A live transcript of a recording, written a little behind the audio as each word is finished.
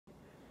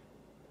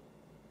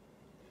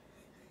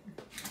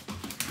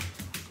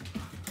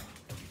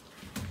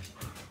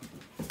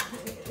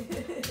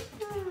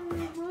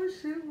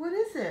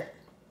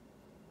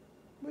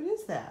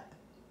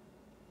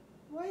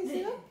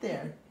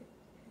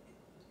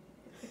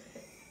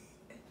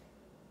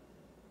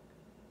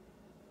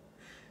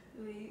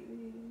Wait.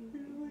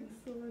 You're like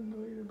so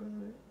annoyed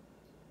about it.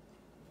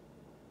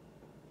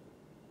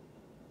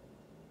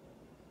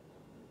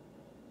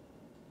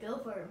 Go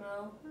for it,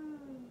 Mo.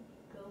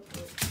 Go for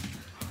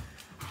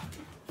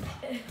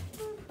it.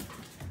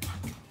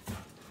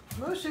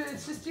 Moshe,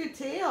 it's just your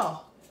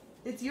tail.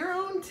 It's your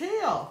own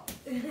tail.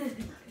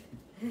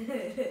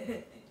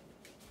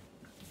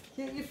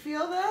 Can't you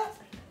feel that?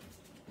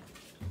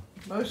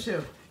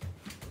 Moshe.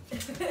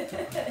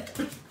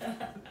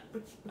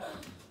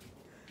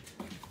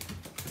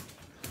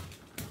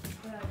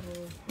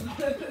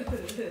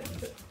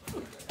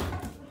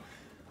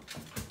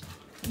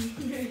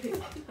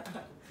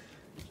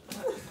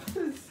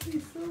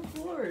 He's so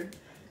bored.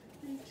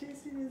 He's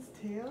chasing his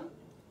tail.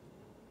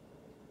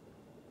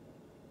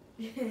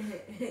 I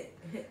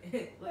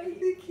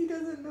think he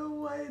doesn't know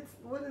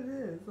what it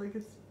is. Like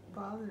it's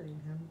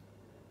bothering him.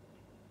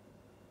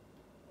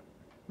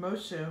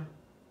 Moshe,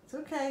 it's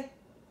okay.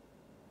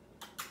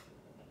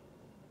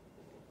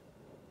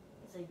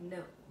 It's like, no,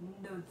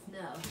 it's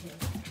not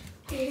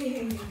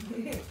okay.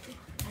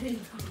 I need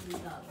to do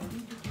this up. I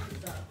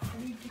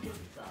need to do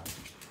this up.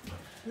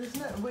 There's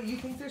not. What, you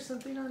think there's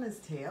something on his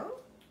tail?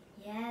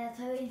 Yeah,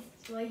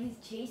 that's why he's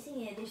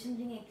chasing it. There's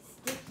something like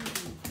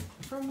sticky.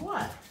 From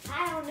what?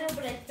 I don't know,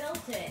 but I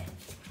felt it.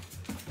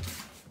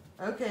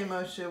 Okay,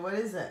 Moshe, what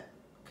is it?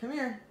 Come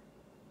here.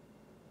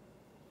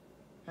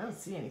 I don't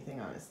see anything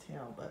on his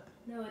tail, but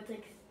No, it's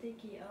like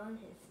sticky on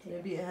his tail.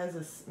 maybe it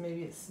has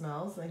maybe it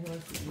smells like he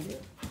wants to eat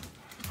it.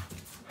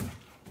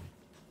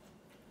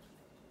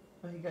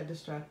 Oh, he got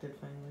distracted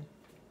finally.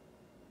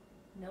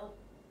 Nope.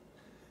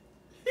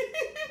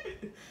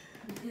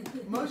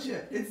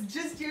 Moshe, it's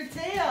just your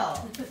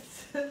tail.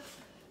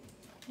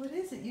 What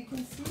is it? You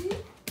can see?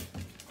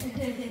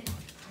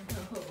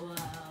 Oh,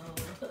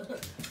 wow.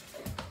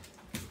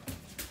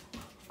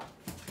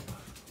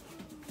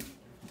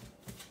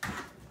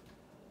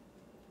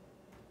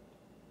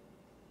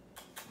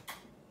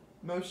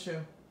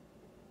 Moshe.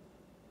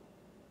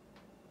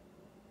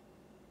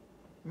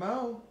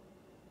 Mo.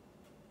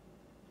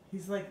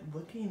 He's like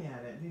looking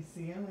at it. Do you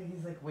see him?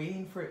 He's like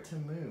waiting for it to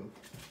move.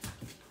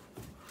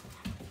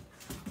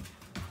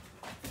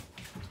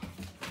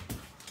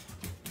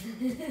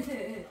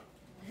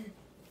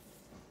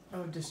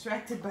 Oh,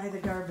 distracted by the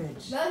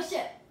garbage.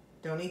 Moshe!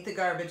 Don't eat the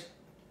garbage.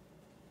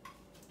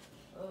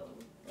 Oh.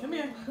 Come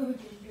here. Okay,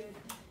 good.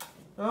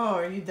 Oh,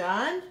 are you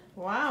done?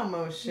 Wow,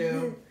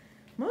 Moshe.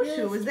 Moshe,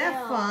 Yes, was that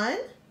yeah. fun?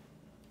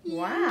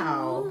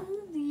 Wow.